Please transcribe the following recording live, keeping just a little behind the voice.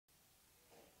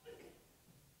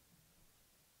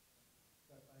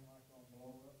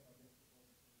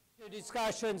To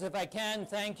discussions, if I can,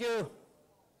 thank you.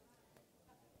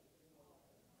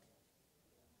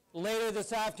 Later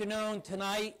this afternoon,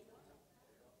 tonight,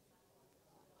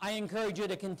 I encourage you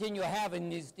to continue having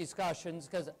these discussions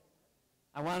because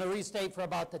I want to restate for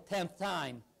about the 10th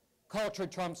time, culture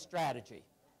trumps strategy.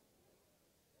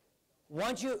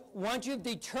 Once you've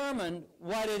determined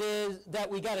what it is that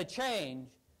we got to change,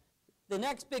 the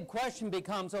next big question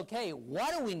becomes, okay,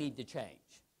 what do we need to change?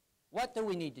 What do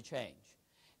we need to change?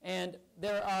 And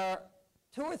there are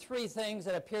 2 or 3 things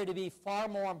that appear to be far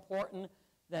more important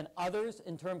than others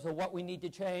in terms of what we need to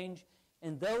change,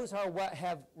 and those are what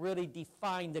have really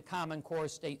defined the Common Core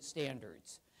state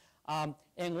standards. And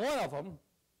one of them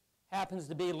happens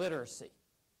to be literacy.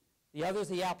 The other is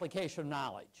the application of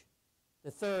knowledge.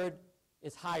 The third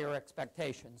is higher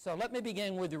expectations. So let me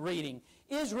begin with the reading.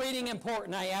 Is reading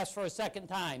important? I asked for a second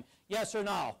time. Yes or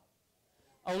no?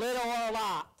 A little or a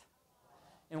lot?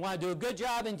 And want to do a good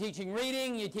job in teaching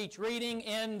reading, you teach reading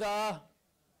in the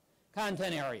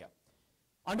content area.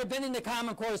 Underpinning the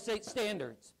Common Core state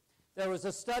standards, there was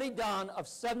a study done of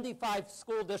 75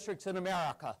 school districts in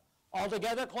America.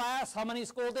 Altogether, class, how many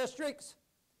school districts?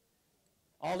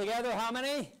 Altogether, how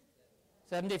many?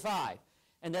 75.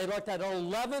 And they looked at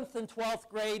 11th and 12th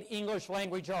grade English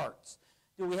language arts.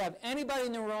 Do we have anybody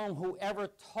in the room who ever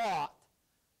taught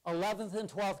 11th and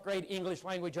 12th grade English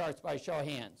language arts by show of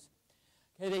hands?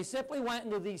 Okay, they simply went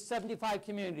into these 75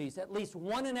 communities, at least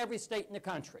one in every state in the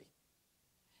country.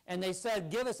 And they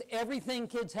said, give us everything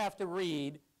kids have to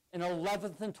read in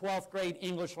 11th and 12th grade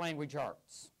English language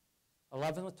arts.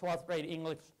 11th and 12th grade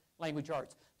English language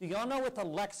arts. Do you all know what the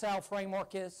Lexile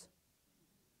framework is?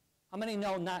 How many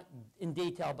know, not in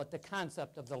detail, but the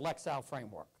concept of the Lexile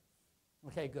framework?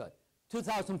 Okay, good.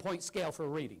 2,000-point scale for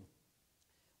reading.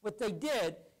 What they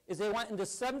did is they went into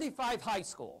 75 high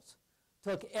schools,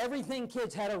 took everything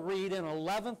kids had to read in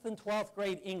 11th and 12th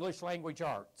grade English language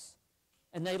arts,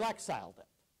 and they Lexiled it.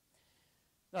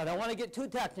 Now, I don't want to get too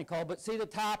technical, but see the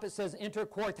top, it says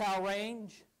interquartile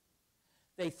range.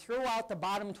 They threw out the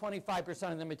bottom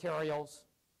 25% of the materials,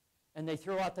 and they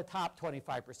threw out the top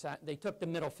 25%. They took the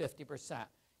middle 50%,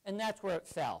 and that's where it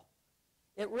fell.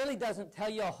 It really doesn't tell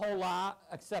you a whole lot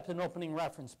except an opening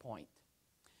reference point.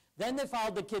 Then they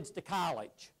followed the kids to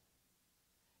college.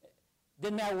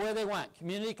 Didn't matter where they went,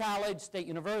 community college, state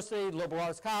university, liberal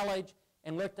arts college,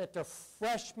 and looked at their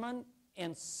freshman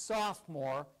and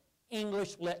sophomore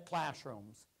English lit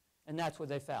classrooms, and that's where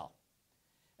they fell.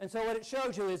 And so what it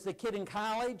shows you is the kid in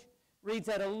college reads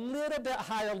at a little bit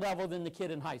higher level than the kid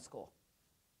in high school,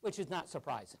 which is not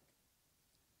surprising.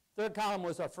 Third column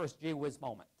was our first gee whiz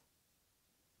moment.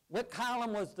 What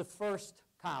column was the first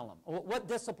column? What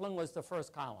discipline was the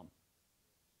first column?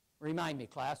 Remind me,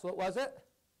 class, what was it?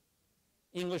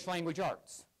 English language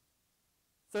arts.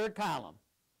 Third column.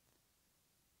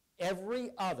 Every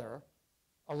other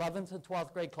 11th and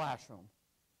 12th grade classroom,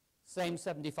 same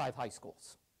 75 high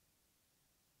schools.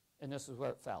 And this is where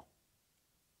it fell.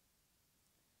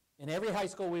 In every high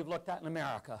school we've looked at in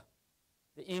America,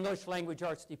 the English language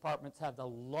arts departments have the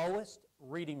lowest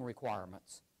reading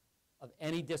requirements of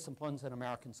any disciplines in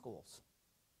American schools.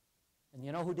 And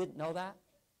you know who didn't know that?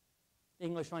 The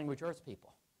English language arts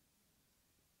people.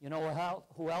 You know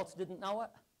who else didn't know it?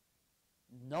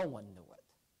 No one knew it.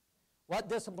 What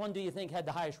discipline do you think had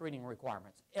the highest reading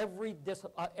requirements?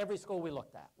 Every school we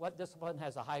looked at. What discipline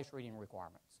has the highest reading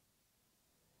requirements?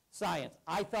 Science.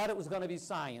 I thought it was going to be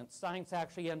science. Science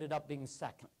actually ended up being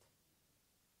second.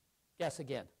 Guess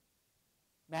again.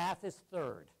 Math is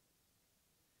third.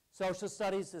 Social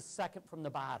studies is second from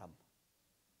the bottom.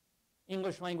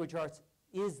 English language arts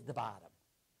is the bottom.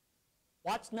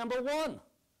 What's number 1?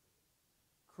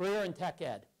 Career and tech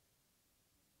ed.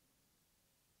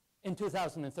 In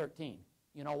 2013.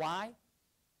 You know why?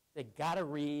 They got to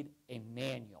read a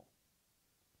manual.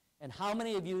 And how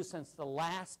many of you since the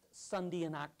last Sunday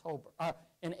in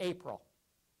April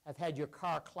have had your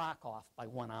car clock off by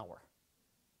 1 hour?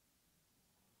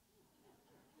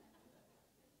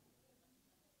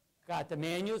 Got the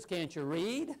manuals, can't you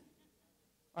read?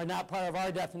 Are not part of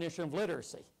our definition of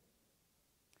literacy.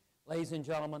 Ladies and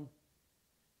gentlemen,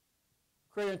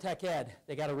 career and tech ed,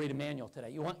 they got to read a manual today.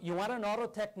 You want an auto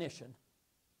technician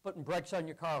putting brakes on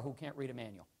your car who can't read a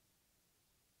manual.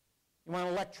 You want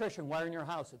an electrician wiring your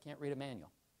house who can't read a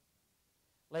manual.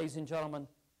 Ladies and gentlemen,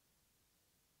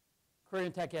 career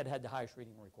and tech ed had the highest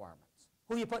reading requirements.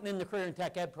 Who are you putting in the career and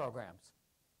tech ed programs?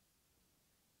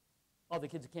 All the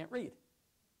kids who can't read.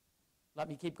 Let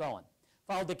me keep going.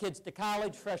 Followed the kids to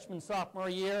college, freshman, sophomore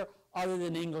year, other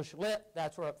than English lit,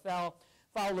 that's where it fell.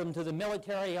 Followed them to the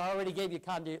military. I already gave you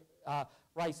Condi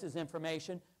Rice's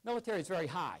information. Military is very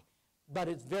high. but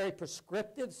it's very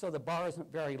prescriptive, so the bar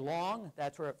isn't very long.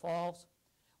 That's where it falls.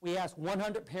 We asked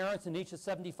 100 parents in each of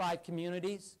 75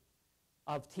 communities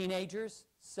of teenagers,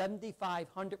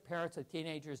 7,500 parents of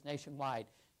teenagers nationwide.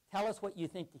 Tell us what you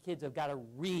think the kids have got to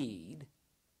read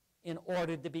in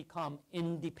order to become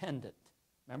independent.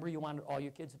 Remember, you wanted all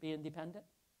your kids to be independent?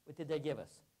 What did they give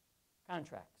us?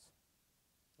 Contracts,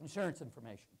 insurance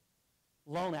information,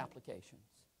 loan applications,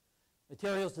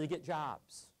 materials to get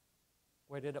jobs.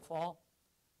 Where did it fall?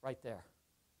 Right there.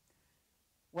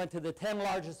 Went to the 10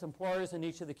 largest employers in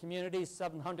each of the communities,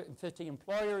 750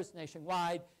 employers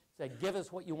nationwide, said, give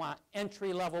us what you want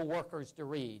entry-level workers to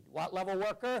read. What level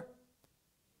worker?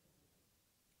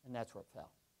 And that's where it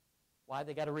fell. Why?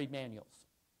 They got to read manuals.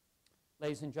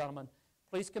 Ladies and gentlemen,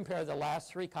 please compare the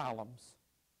last three columns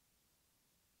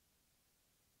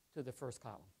to the first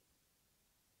column.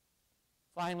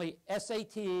 Finally,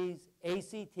 SATs,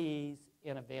 ACTs,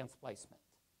 and advanced placement.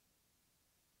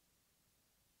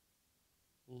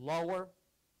 Lower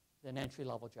than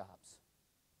entry-level jobs.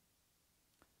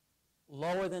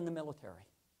 Lower than the military.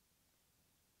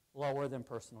 Lower than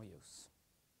personal use.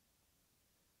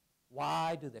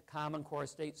 Why do the Common Core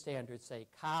state standards say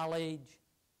college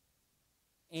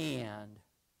and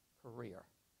career?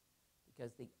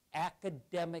 Because the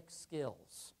academic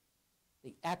skills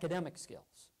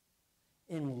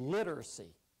in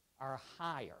literacy are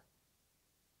higher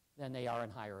than they are in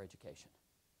higher education.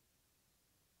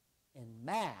 In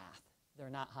math, they're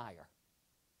not higher.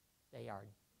 They are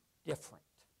different.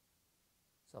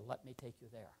 So let me take you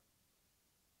there.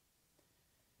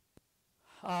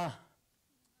 I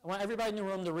want everybody in the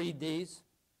room to read these.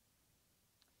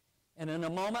 And in a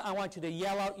moment, I want you to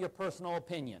yell out your personal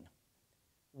opinion.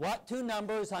 What two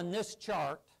numbers on this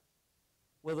chart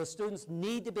will the students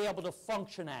need to be able to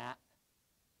function at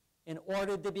in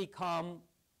order to become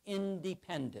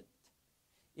independent?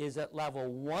 Is it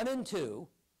level 1 and 2,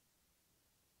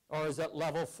 or is it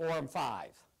level 4 and 5?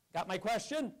 Got my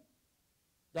question?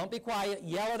 Don't be quiet.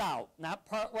 Yell it out. Not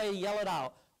part way, yell it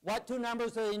out. What two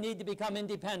numbers do you need to become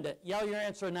independent? Yell your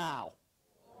answer now.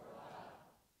 4 and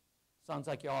 5. Sounds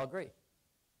like you all agree.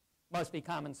 Must be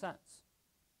common sense.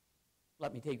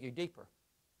 Let me take you deeper.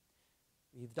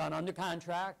 We've done under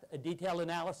contract a detailed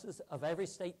analysis of every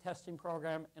state testing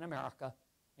program in America,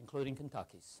 including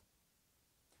Kentucky's.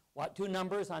 What two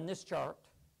numbers on this chart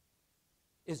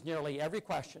is nearly every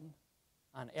question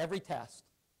on every test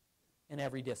in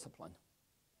every discipline.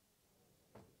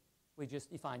 We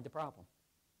just defined the problem.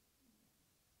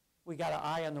 We got an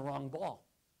eye on the wrong ball.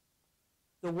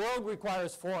 The world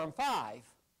requires 4 and 5,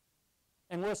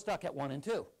 and we're stuck at 1 and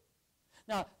 2.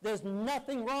 Now, there's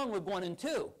nothing wrong with 1 and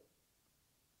 2,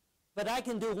 but I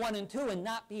can do 1 and 2 and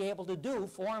not be able to do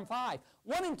 4 and 5.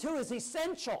 1 and 2 is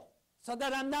essential, so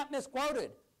that I'm not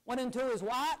misquoted. 1 and 2 is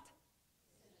what?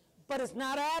 But it's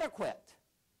not adequate.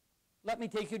 Let me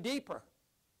take you deeper.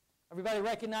 Everybody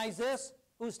recognize this?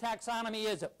 Whose taxonomy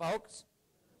is it, folks?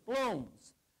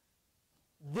 Bloom's.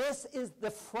 This is the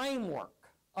framework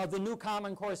of the new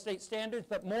Common Core state standards,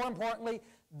 but more importantly,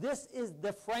 this is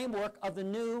the framework of the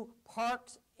new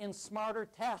Parks and Smarter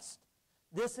test.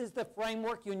 This is the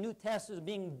framework your new test is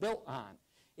being built on.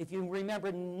 If you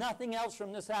remember nothing else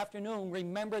from this afternoon,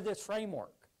 remember this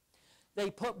framework.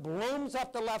 They put Bloom's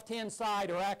up the left-hand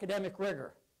side, or academic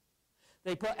rigor.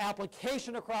 They put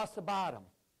application across the bottom.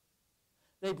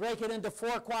 They break it into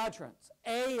 4 quadrants.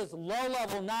 A is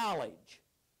low-level knowledge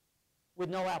with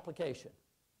no application.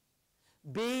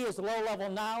 B is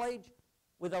low-level knowledge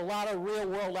with a lot of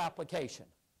real-world application.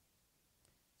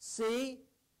 C,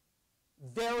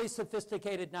 very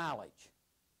sophisticated knowledge,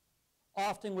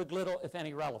 often with little, if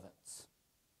any, relevance.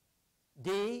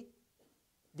 D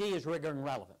is rigor and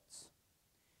relevance.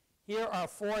 Here are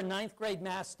 4 9th grade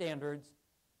math standards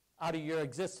out of your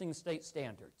existing state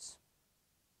standards.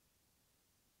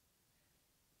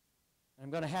 I'm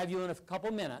going to have you in a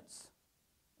couple minutes,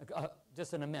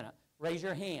 just in a minute, raise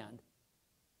your hand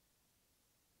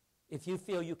if you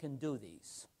feel you can do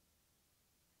these.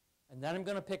 And then I'm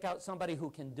going to pick out somebody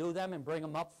who can do them and bring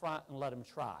them up front and let them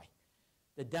try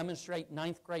to demonstrate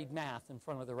 9th grade math in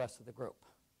front of the rest of the group.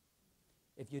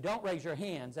 If you don't raise your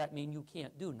hands, that means you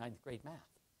can't do 9th grade math.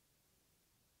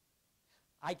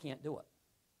 I can't do it.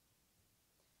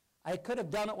 I could have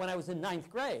done it when I was in 9th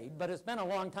grade, but it's been a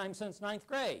long time since 9th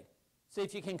grade. See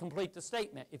if you can complete the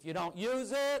statement. If you don't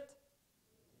use it,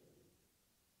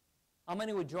 how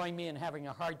many would join me in having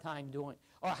a hard time doing,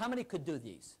 or how many could do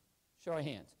these? Show of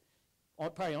hands. Or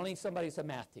probably only somebody who's a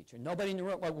math teacher. Nobody in the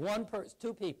room, like 1 person,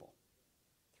 2 people,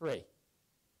 3.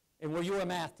 And were you a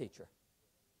math teacher?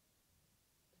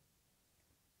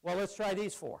 Well, let's try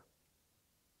these 4.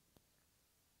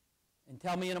 And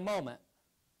tell me in a moment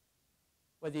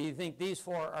whether you think these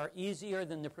 4 are easier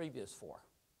than the previous 4.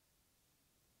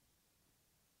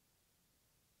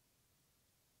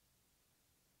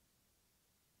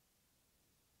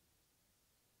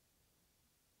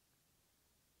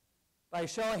 By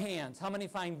show of hands, how many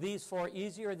find these 4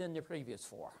 easier than the previous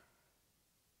 4?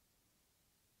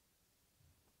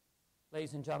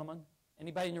 Ladies and gentlemen,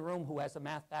 anybody in the room who has a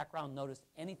math background notice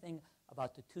anything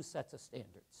about the 2 sets of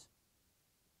standards?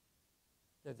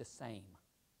 They're the same.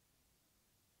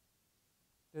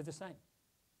 They're the same.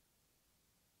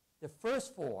 The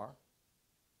first 4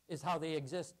 is how they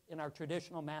exist in our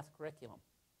traditional math curriculum,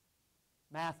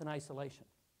 math in isolation.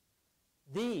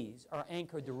 These are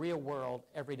anchored to real-world,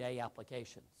 everyday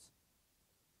applications.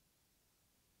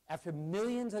 After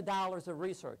millions of dollars of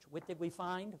research, what did we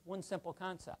find? One simple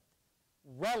concept.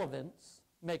 Relevance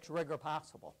makes rigor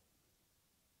possible.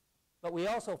 But we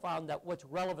also found that what's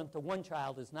relevant to one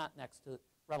child is not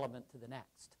relevant to the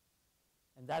next.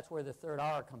 And that's where the 3rd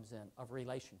R comes in, of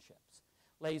relationships.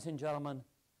 Ladies and gentlemen,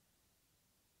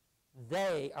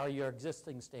 they are your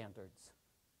existing standards.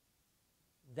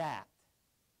 That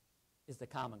is the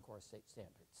Common Core state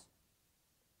standards.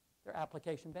 They're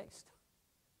application-based.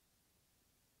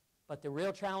 But the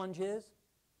real challenge is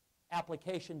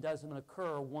application doesn't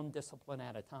occur one discipline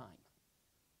at a time.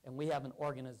 And we have an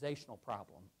organizational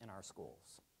problem in our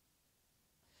schools.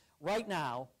 Right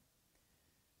now,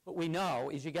 what we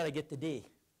know is you got to get to D.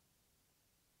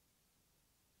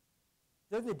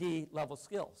 They're the D level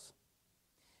skills.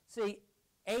 See,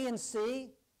 A and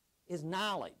C is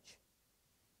knowledge.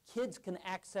 Kids can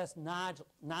access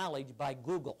knowledge by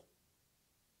Google,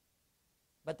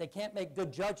 but they can't make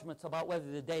good judgments about whether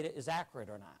the data is accurate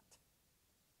or not.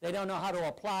 They don't know how to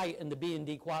apply it in the B and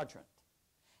D quadrant.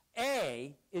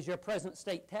 A is your present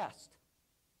state test.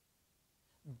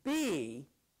 B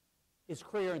is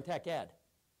career and tech ed,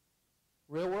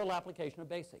 real world application of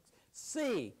basics.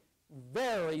 C,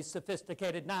 very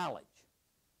sophisticated knowledge,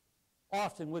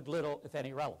 often with little, if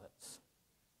any, relevance.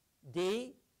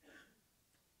 D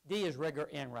is rigor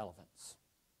and relevance.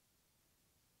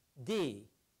 D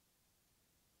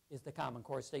is the Common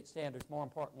Core state standards, more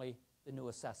importantly, the new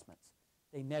assessments.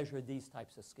 They measure these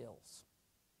types of skills.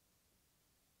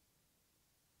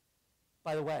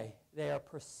 By the way, they are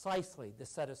precisely the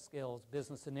set of skills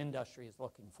business and industry is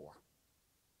looking for.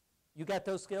 You got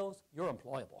those skills, you're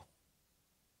employable.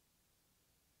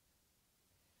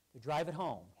 To drive it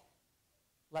home,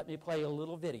 let me play a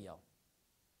little video.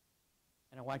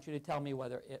 And I want you to tell me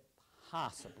whether it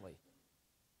possibly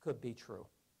could be true.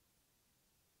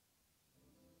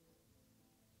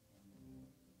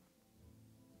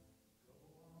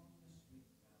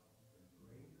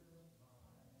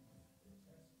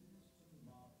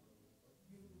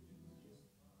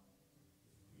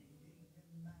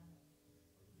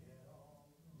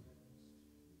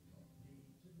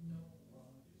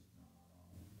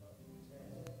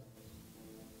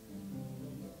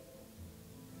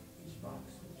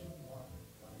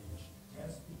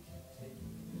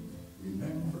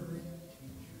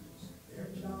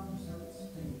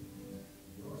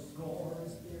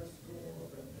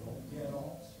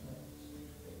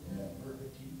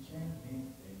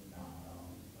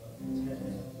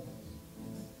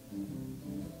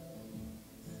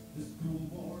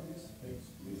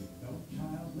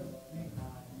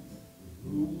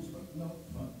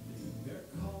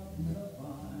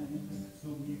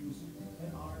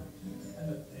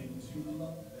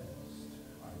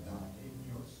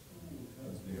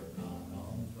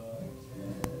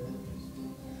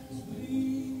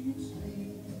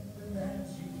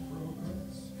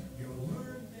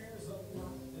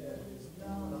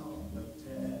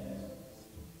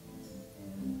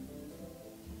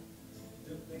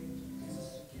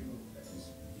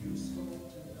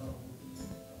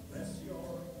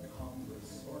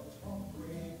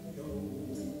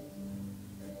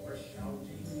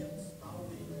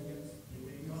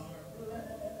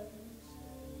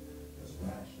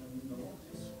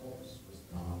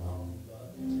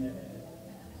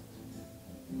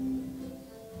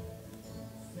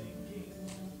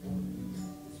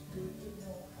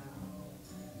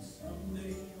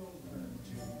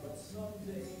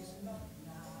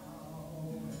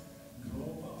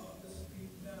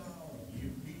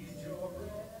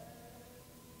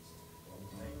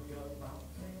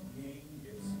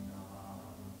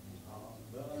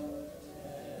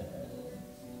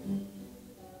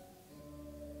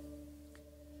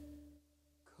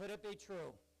 Could it be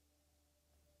true?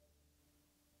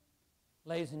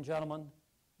 Ladies and gentlemen,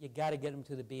 you got to get them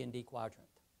to the B and D quadrant.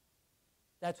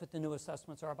 That's what the new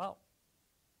assessments are about.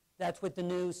 That's what the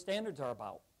new standards are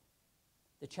about.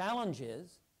 The challenge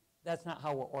is that's not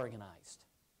how we're organized.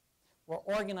 We're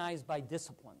organized by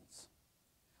disciplines.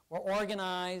 We're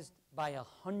organized by a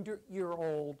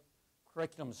 100-year-old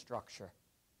curriculum structure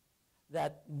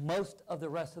that most of the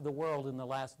rest of the world in the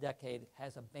last decade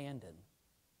has abandoned.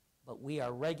 But we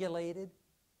are regulated,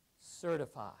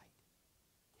 certified,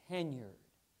 tenured,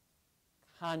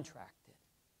 contracted,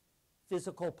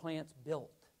 physical plants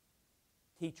built,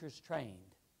 teachers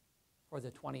trained for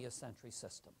the 20th century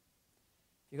system.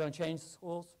 If you're going to change the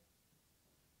schools,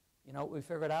 you know what we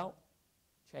figured out?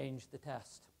 Change the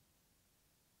test.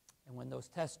 And when those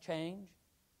tests change,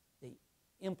 the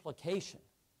implication,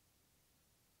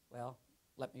 well,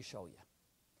 let me show you.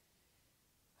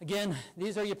 Again,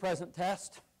 these are your present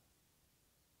tests.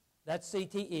 That's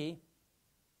CTE.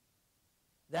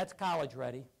 That's college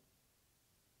ready.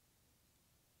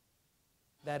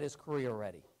 That is career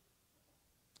ready.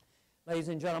 Ladies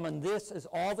and gentlemen, this is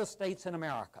all the states in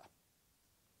America,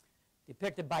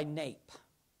 depicted by NAEP.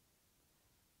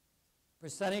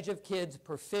 Percentage of kids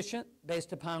proficient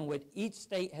based upon what each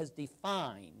state has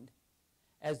defined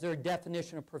as their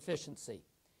definition of proficiency.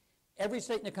 Every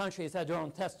state in the country has had their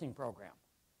own testing program.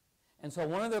 And so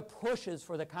one of the pushes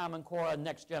for the Common Core and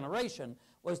Next Generation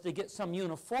was to get some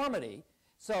uniformity.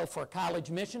 So for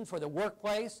college mission, for the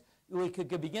workplace, we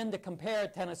could begin to compare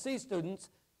Tennessee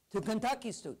students to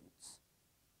Kentucky students,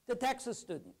 to Texas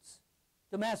students,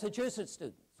 to Massachusetts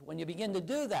students. When you begin to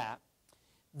do that,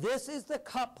 this is the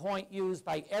cut point used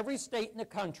by every state in the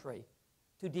country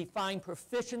to define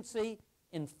proficiency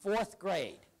in 4th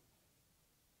grade.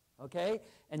 Okay?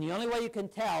 And the only way you can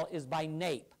tell is by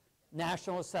NAEP,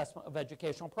 National Assessment of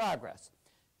Educational Progress.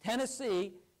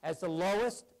 Tennessee has the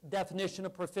lowest definition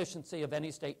of proficiency of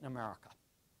any state in America.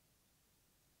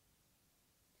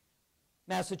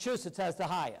 Massachusetts has the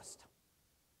highest.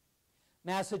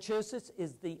 Massachusetts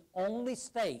is the only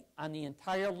state on the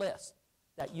entire list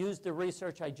that used the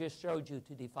research I just showed you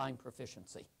to define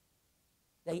proficiency.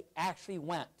 They actually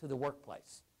went to the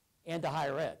workplace and to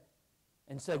higher ed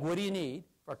and said, what do you need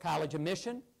for college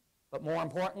admission? But more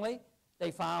importantly,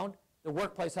 they found the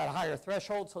workplace had a higher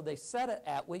threshold, so they set it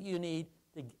at what you need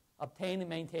to obtain and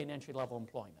maintain entry-level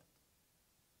employment.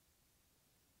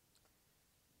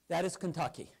 That is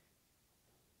Kentucky.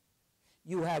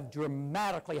 You have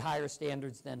dramatically higher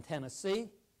standards than Tennessee,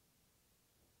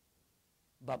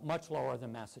 but much lower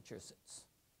than Massachusetts.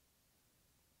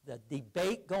 The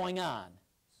debate going on,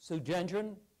 Sue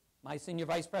Gendron, my senior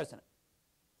vice president,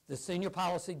 the senior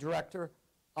policy director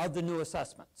of the new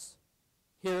assessments.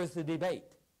 Here is the debate.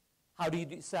 How do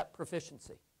you set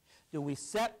proficiency? Do we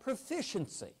set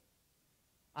proficiency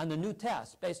on the new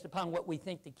test based upon what we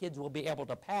think the kids will be able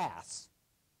to pass?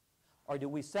 Or do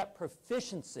we set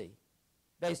proficiency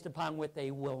based upon what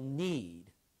they will need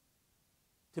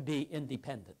to be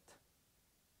independent,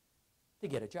 to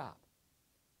get a job?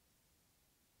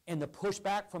 And the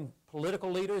pushback from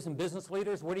political leaders and business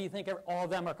leaders, where do you think all of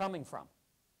them are coming from?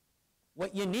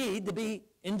 What you need to be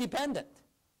independent.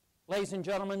 Ladies and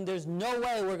gentlemen, there's no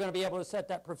way we're going to be able to set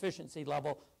that proficiency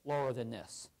level lower than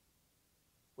this.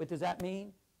 What does that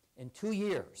mean? In 2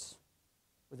 years,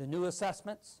 with the new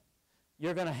assessments,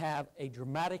 you're going to have a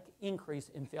dramatic increase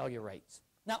in failure rates.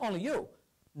 Not only you,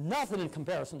 nothing in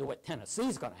comparison to what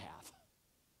Tennessee's going to have.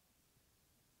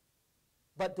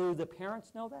 But do the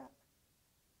parents know that?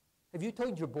 Have you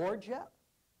told your boards yet?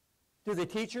 Do the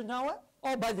teachers know it?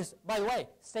 Oh, by the way,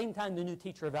 same time the new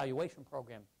teacher evaluation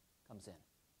program comes in.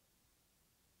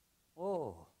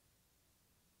 Oh.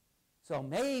 So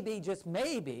maybe, just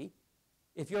maybe,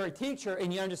 if you're a teacher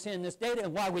and you understand this data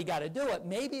and why we got to do it,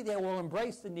 maybe they will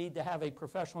embrace the need to have a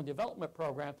professional development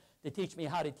program to teach me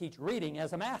how to teach reading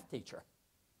as a math teacher.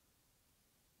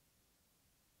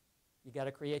 You got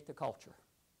to create the culture.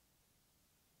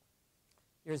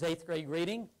 Here's 8th grade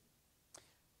reading.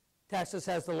 Texas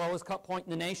has the lowest cut point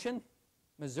in the nation.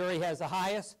 Missouri has the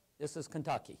highest. This is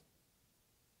Kentucky.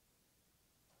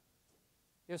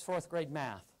 Here's 4th grade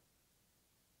math.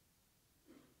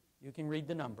 You can read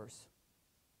the numbers.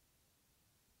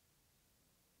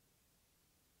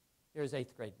 Here's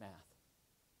 8th grade math.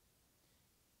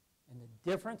 And the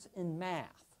difference in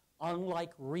math,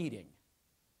 unlike reading,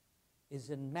 is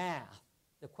in math,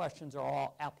 the questions are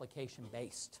all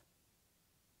application-based.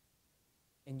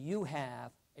 And you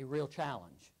have a real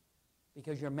challenge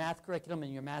because your math curriculum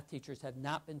and your math teachers have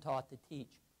not been taught to teach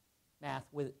math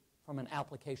from an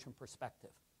application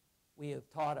perspective. We have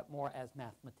taught it more as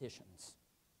mathematicians.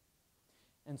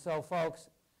 And so, folks,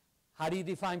 how do you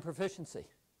define proficiency?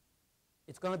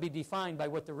 It's going to be defined by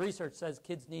what the research says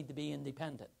kids need to be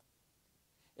independent.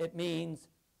 It means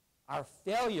our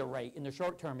failure rate in the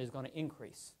short term is going to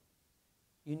increase.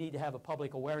 You need to have a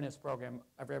public awareness program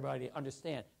of everybody to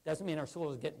understand. Doesn't mean our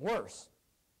schools are getting worse.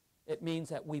 It means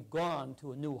that we've gone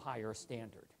to a new higher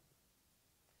standard.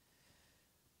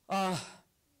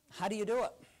 How do you do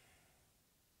it?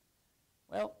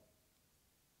 Well,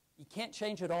 you can't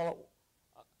change it all.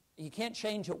 You can't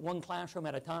change it one classroom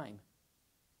at a time.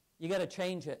 You got to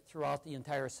change it throughout the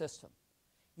entire system.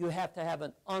 You have to have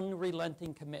an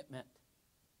unrelenting commitment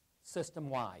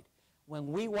system-wide. When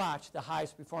we watch the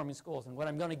highest performing schools, and what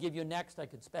I'm going to give you next I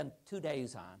could spend 2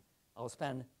 days on, I'll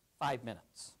spend 5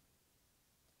 minutes.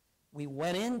 We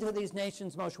went into these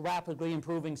nation's most rapidly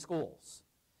improving schools.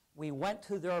 We went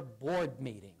to their board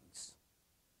meetings.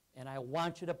 And I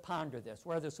want you to ponder this.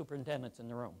 Where are the superintendents in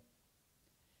the room?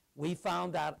 We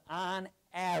found that on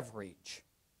average,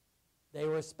 they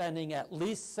were spending at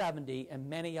least 70, and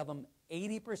many of them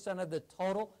 80% of the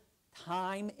total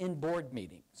time in board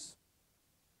meetings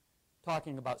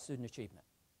talking about student achievement.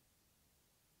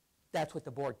 That's what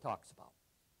the board talks about.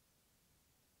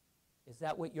 Is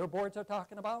that what your boards are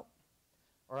talking about?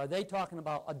 Or are they talking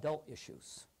about adult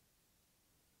issues?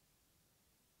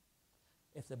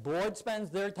 If the board spends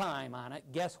their time on it,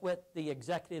 guess what the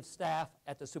executive staff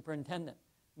at the superintendent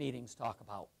meetings talk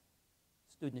about?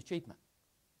 Student achievement.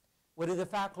 What do the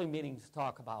faculty meetings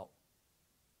talk about?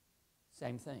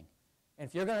 Same thing. And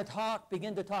if you're going to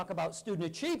begin to talk about student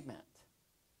achievement,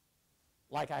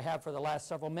 like I have for the last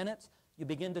several minutes, you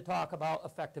begin to talk about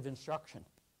effective instruction.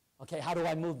 Okay, how do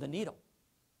I move the needle?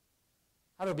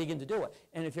 How do I begin to do it?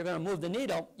 And if you're going to move the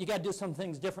needle, you got to do some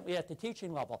things differently at the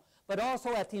teaching level, but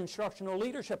also at the instructional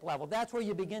leadership level. That's where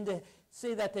you begin to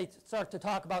see that they start to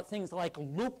talk about things like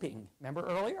looping. Remember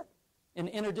earlier? In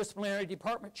interdisciplinary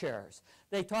department chairs.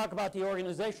 They talk about the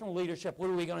organizational leadership. What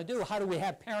are we going to do? How do we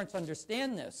have parents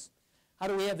understand this? How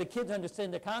do we have the kids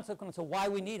understand the consequence of why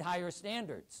we need higher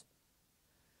standards?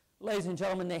 Ladies and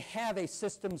gentlemen, they have a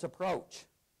systems approach,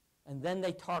 and then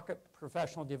they target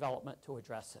professional development to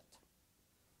address it.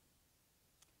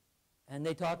 And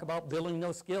they talk about building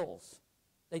those skills.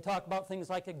 They talk about things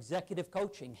like executive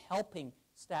coaching, helping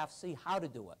staff see how to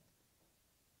do it.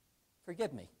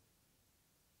 Forgive me.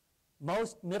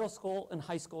 Most middle school and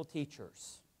high school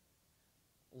teachers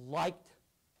liked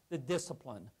the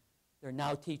discipline they're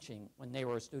now teaching when they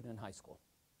were a student in high school.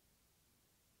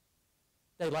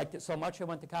 They liked it so much they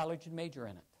went to college and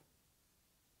majored in it.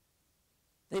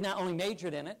 They not only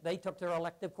majored in it, they took their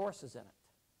elective courses in it.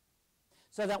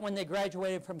 So that when they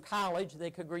graduated from college,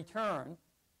 they could return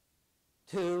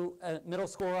to a middle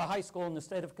school or a high school in the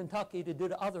state of Kentucky to do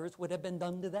to others what had been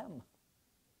done to them.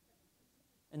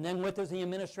 And then what does the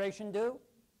administration do?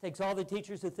 Takes all the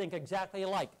teachers who think exactly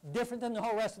alike, different than the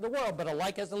whole rest of the world, but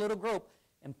alike as a little group,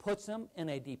 and puts them in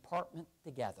a department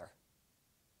together.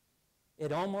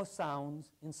 It almost sounds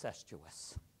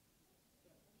incestuous.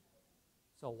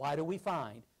 So why do we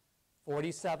find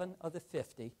 47 of the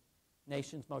 50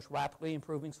 nation's most rapidly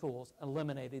improving schools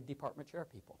eliminated department chair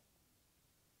people?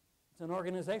 It's an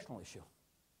organizational issue.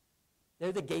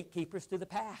 They're the gatekeepers to the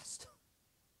past.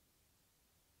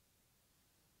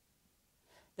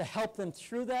 To help them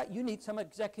through that, you need some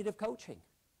executive coaching.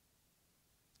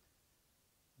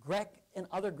 GRREC and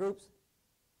other groups,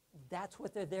 that's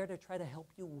what they're there to try to help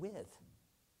you with.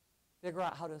 Figure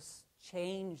out how to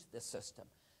change the system,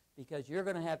 because you're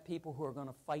going to have people who are going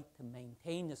to fight to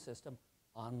maintain the system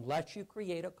unless you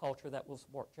create a culture that will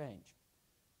support change.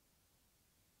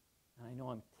 And I know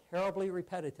I'm terribly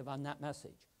repetitive on that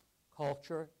message.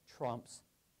 Culture trumps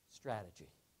strategy.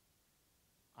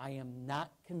 I am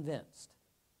not convinced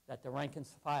that the rank and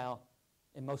file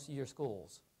in most of your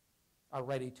schools are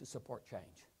ready to support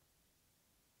change.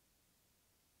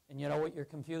 And you know what you're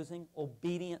confusing?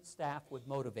 Obedient staff with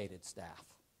motivated staff.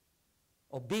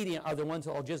 Obedient are the ones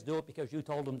that will just do it because you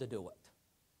told them to do it.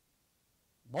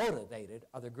 Motivated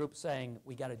are the groups saying,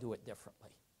 we got to do it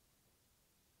differently.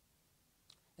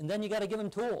 And then you got to give them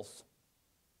tools.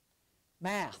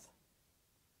 Math.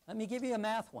 Let me give you a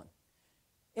math one.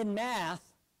 In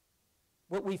math,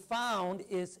 what we found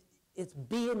is it's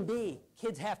B&B.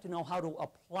 Kids have to know how to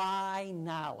apply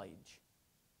knowledge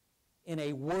in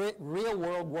a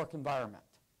real-world work environment.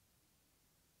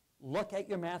 Look at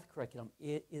your math curriculum.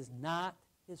 It is not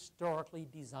historically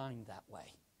designed that way.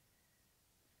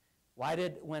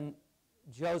 When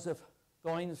Joseph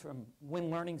Goins from Win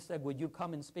Learning said, would you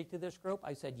come and speak to this group?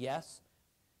 I said, yes.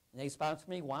 And they sponsored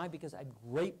me. Why? Because I have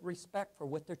great respect for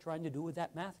what they're trying to do with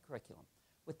that math curriculum.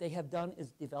 What they have done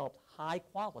is developed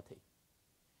high-quality,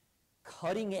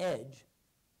 cutting-edge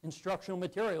instructional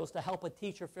materials to help a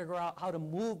teacher figure out how to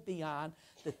move beyond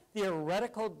the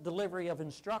theoretical delivery of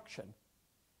instruction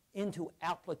into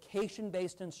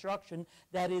application-based instruction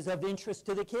that is of interest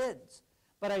to the kids.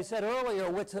 But I said earlier,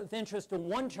 what's of interest to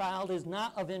one child is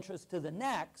not of interest to the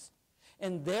next,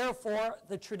 and therefore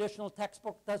the traditional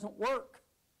textbook doesn't work.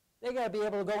 They got to be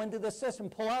able to go into the system,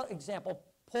 pull out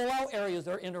areas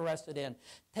they're interested in,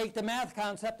 take the math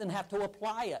concept and have to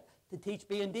apply it to teach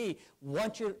B and D.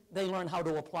 Once they learn how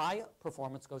to apply it,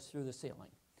 performance goes through the ceiling.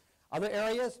 Other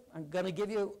areas, I'm going to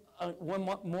give you one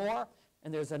more,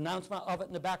 and there's an announcement of it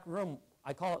in the back room.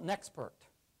 I call it Nexpert.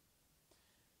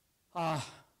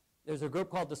 There's a group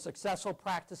called the Successful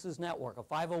Practices Network, a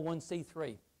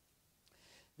 501c3.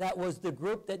 That was the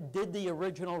group that did the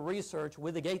original research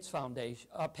with the Gates Foundation,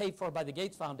 paid for by the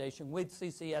Gates Foundation with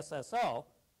CCSSO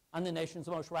on the nation's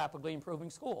most rapidly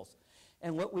improving schools.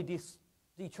 And what we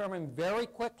determined very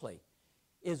quickly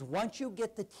is once you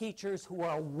get the teachers who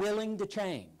are willing to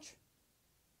change,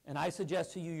 and I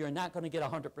suggest to you, you're not going to get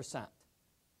 100%.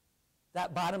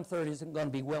 That bottom third isn't going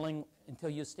to be willing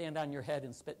until you stand on your head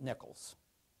and spit nickels.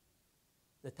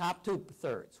 The top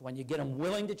two-thirds, when you get them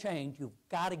willing to change, you've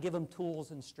got to give them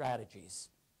tools and strategies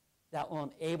that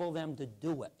will enable them to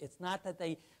do it. It's not that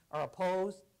they are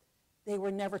opposed. They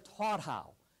were never taught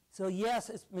how. So yes,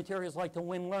 it's materials like to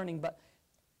win learning, but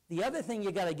the other thing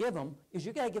you got to give them is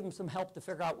you got to give them some help to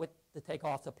figure out what to take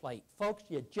off the plate. Folks,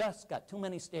 you just got too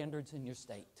many standards in your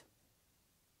state.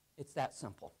 It's that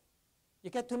simple.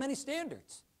 You got too many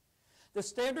standards. The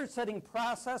standard-setting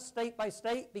process, state by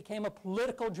state, became a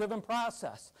political-driven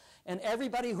process. And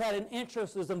everybody who had an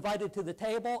interest was invited to the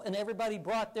table, and everybody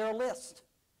brought their list.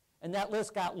 And that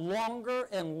list got longer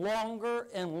and longer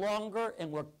and longer,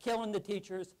 and we're killing the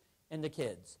teachers and the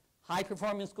kids.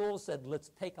 High-performing schools said,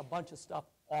 let's take a bunch of stuff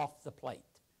off the plate.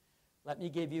 Let me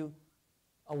give you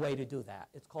a way to do that.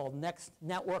 It's called Next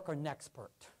Network or Nexpert.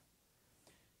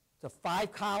 It's a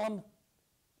 5-column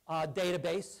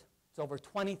database. It's over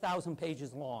 20,000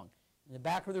 pages long. In the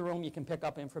back of the room, you can pick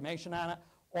up information on it.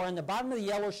 Or on the bottom of the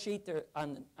yellow sheet there,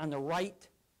 on the right,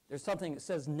 there's something that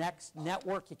says Next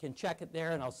Network. You can check it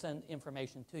there, and I'll send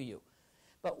information to you.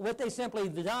 But what they simply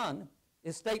have done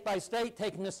is state by state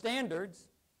taken the standards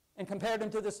and compared them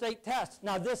to the state tests.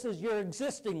 Now, this is your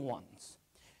existing ones.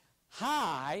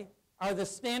 High are the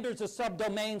standards of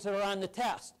subdomains that are on the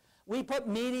test. We put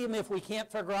medium if we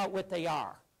can't figure out what they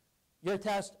are. Your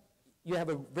test, you have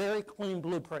a very clean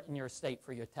blueprint in your state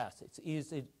for your test. It's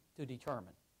easy to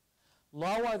determine.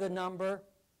 Low are the number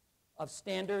of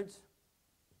standards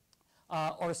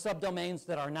or subdomains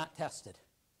that are not tested.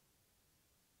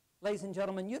 Ladies and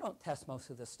gentlemen, you don't test most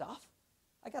of this stuff.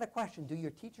 I got a question. Do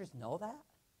your teachers know that?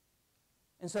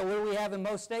 And so what do we have in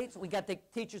most states? We got the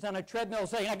teachers on a treadmill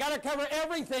saying, I got to cover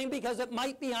everything because it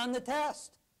might be on the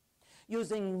test.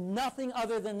 Using nothing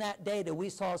other than that data, we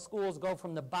saw schools go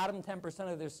from the bottom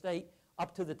 10% of their state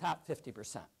up to the top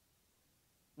 50%.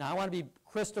 Now, I want to be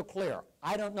crystal clear.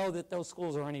 I don't know that those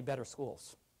schools are any better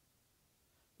schools.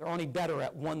 They're only better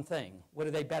at one thing. What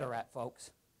are they better at,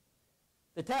 folks?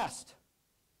 The test.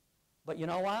 But you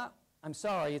know what? I'm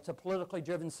sorry, it's a politically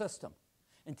driven system.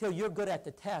 Until you're good at the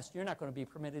test, you're not going to be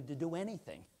permitted to do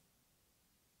anything.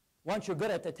 Once you're good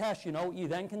at the test, you know what you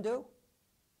then can do?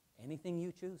 Anything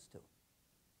you choose to.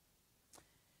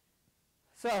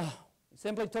 So, we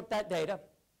simply took that data.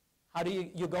 How do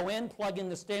you go in, plug in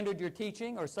the standard you're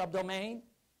teaching or subdomain?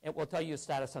 It will tell you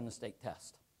status on the state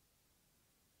test.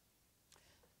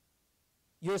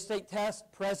 Your state test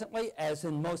presently, as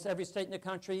in most every state in the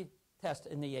country, test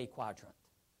in the A quadrant.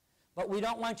 But we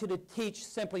don't want you to teach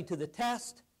simply to the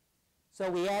test, so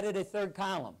we added a third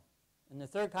column. And the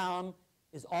third column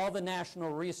is all the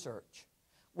national research,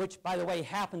 which, by the way,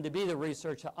 happened to be the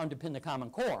research that underpinned the Common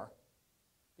Core,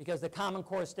 because the Common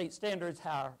Core state standards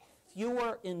are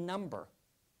fewer in number,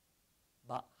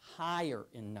 but higher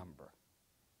in number.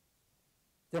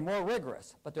 They're more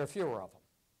rigorous, but there are fewer of them.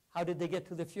 How did they get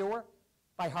to the fewer?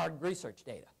 By hard research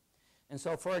data. And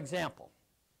so, for example,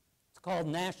 it's called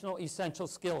National Essential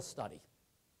Skills Study.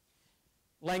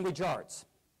 Language arts.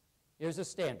 Here's a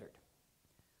standard.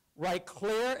 Write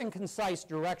clear and concise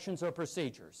directions or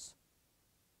procedures.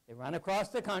 They run across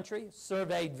the country,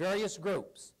 surveyed various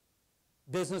groups,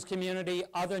 business community,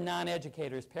 other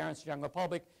non-educators, parents, general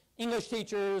public, English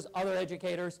teachers, other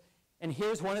educators, and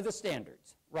here's one of the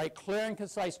standards. Write clear and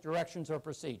concise directions or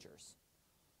procedures.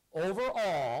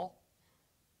 Overall,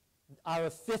 out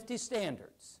of 50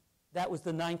 standards, that was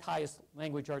the 9th highest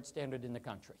language arts standard in the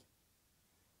country.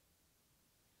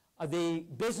 The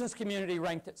business community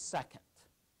ranked it 2nd.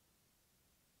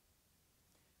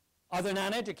 Other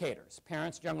non-educators,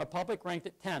 parents, general public, ranked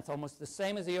it 10th, almost the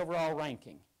same as the overall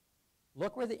ranking.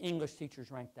 Look where the English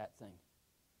teachers ranked that thing.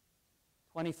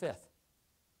 25th.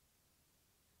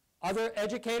 Other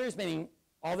educators, meaning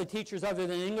All the teachers other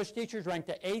than English teachers ranked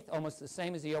at 8th, almost the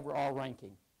same as the overall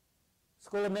ranking.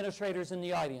 School administrators in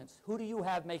the audience, who do you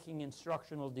have making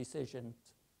instructional decisions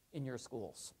in your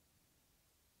schools?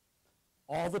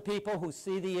 All the people who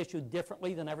see the issue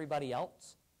differently than everybody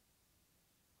else,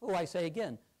 who, I say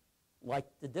again,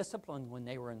 liked the discipline when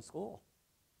they were in school.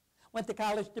 Went to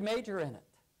college to major in it,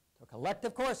 took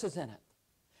elective courses in it,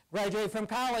 graduated from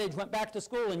college, went back to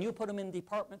school, and you put them in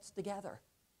departments together.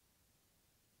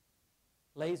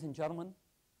 Ladies and gentlemen,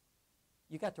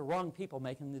 you got the wrong people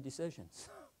making the decisions.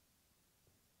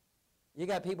 You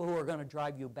got people who are going to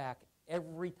drive you back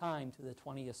every time to the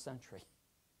 20th century.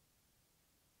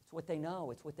 It's what they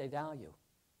know. It's what they value.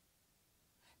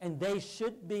 And they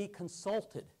should be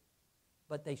consulted,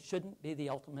 but they shouldn't be the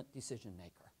ultimate decision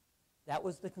maker. That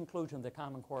was the conclusion of the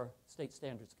Common Core State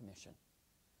Standards Commission.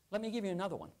 Let me give you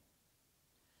another one.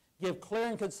 Give clear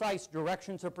and concise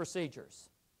directions or procedures.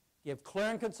 Give clear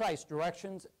and concise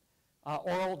directions,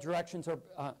 oral directions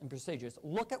and procedures.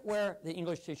 Look at where the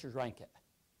English teachers rank it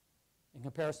in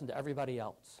comparison to everybody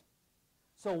else.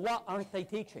 So what aren't they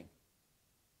teaching?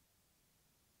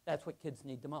 That's what kids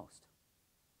need the most.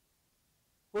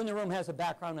 Who in the room has a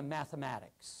background in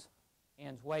mathematics?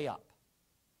 Hands way up.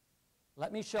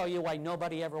 Let me show you why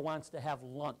nobody ever wants to have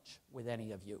lunch with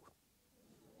any of you.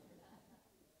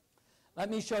 Let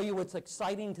me show you what's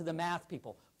exciting to the math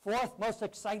people. Fourth most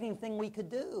exciting thing we could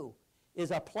do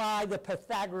is apply the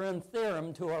Pythagorean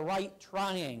theorem to a right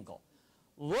triangle.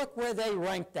 Look where they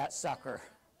rank that sucker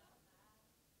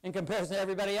in comparison to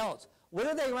everybody else. What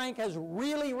do they rank as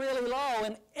really, really low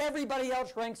and everybody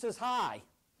else ranks as high?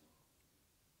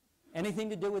 Anything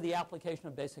to do with the application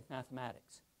of basic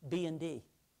mathematics, B and D,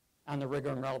 on the rigor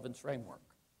and relevance framework.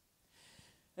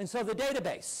 And so the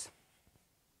database,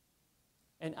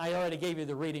 and I already gave you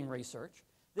the reading research.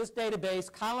 This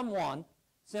database, column 1,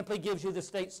 simply gives you the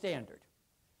state standard.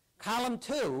 Column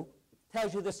 2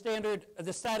 tells you the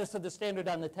status of the standard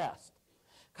on the test.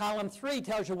 Column 3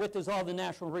 tells you what does all the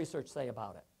national research say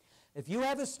about it. If you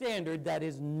have a standard that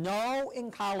is no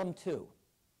in column 2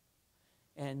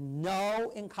 and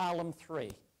no in column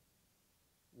 3,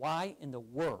 why in the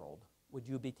world would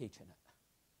you be teaching it?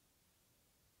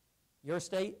 Your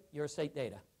state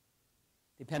data.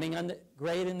 Depending on the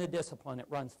grade and the discipline, it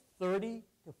runs 30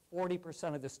 to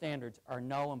 40% of the standards are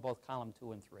no in both column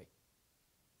 2 and 3.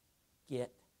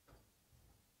 Get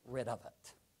rid of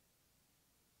it.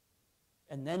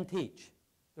 And then teach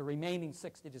the remaining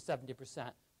 60 to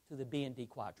 70% to the B and D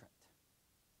quadrant.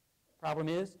 Problem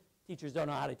is, teachers don't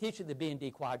know how to teach it the B and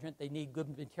D quadrant. They need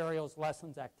good materials,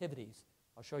 lessons, activities.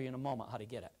 I'll show you in a moment how to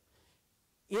get it.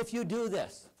 If you do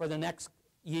this for the next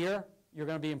year, you're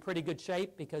going to be in pretty good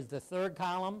shape because the third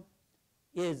column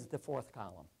is the fourth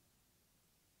column.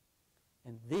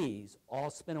 And these all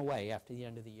spin away after the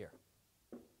end of the year.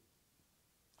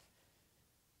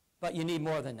 But you need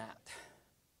more than that.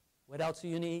 What else do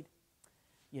you need?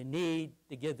 You need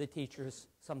to give the teachers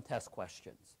some test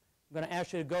questions. I'm going to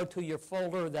ask you to go to your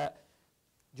folder that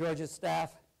George's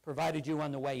staff provided you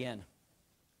on the way in.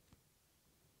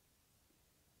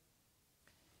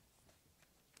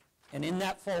 And in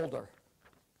that folder,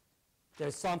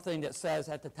 there's something that says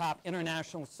at the top,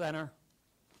 International Center,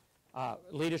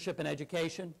 Leadership and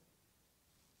Education,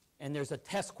 and there's a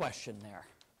test question there.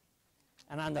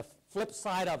 And on the flip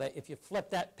side of it, if you flip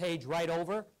that page right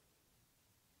over,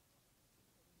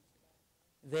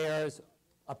 there's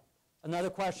another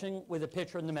question with a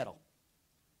picture in the middle.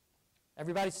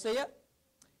 Everybody see it?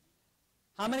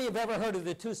 How many have ever heard of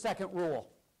the 2-second rule?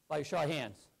 By a show of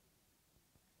hands.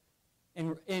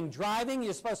 In driving,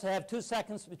 you're supposed to have 2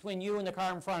 seconds between you and the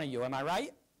car in front of you. Am I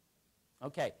right?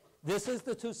 Okay. This is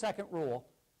the 2-second rule.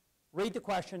 Read the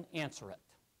question, answer it.